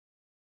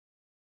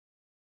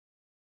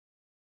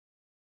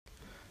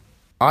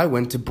I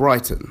went to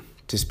Brighton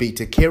to speak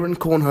to Kieran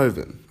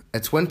Cornhoven, a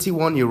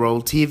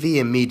 21-year-old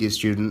TV and media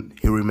student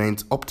who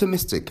remains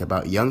optimistic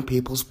about young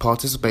people's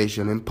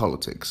participation in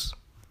politics.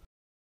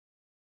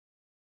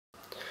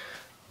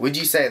 Would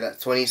you say that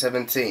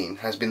 2017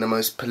 has been the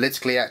most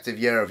politically active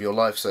year of your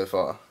life so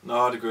far? No,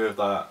 I'd agree with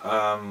that.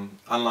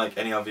 Unlike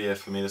any other year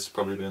for me, this has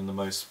probably been the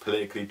most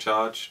politically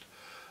charged,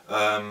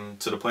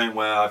 to the point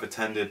where I've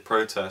attended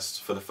protests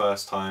for the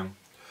first time,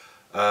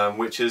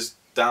 which is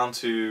down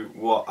to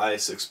what I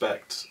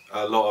suspect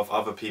a lot of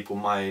other people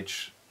my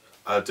age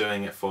are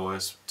doing it for,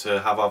 is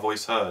to have our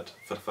voice heard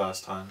for the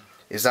first time.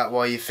 Is that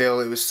why you feel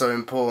it was so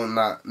important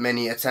that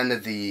many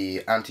attended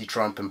the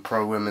anti-Trump and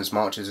pro-women's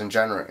marches in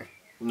January?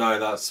 No,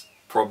 that's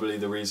probably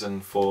the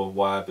reason for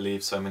why I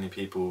believe so many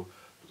people,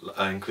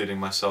 including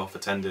myself,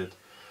 attended,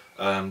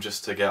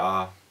 just to get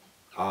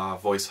our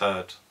voice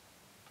heard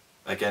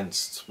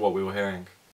against what we were hearing.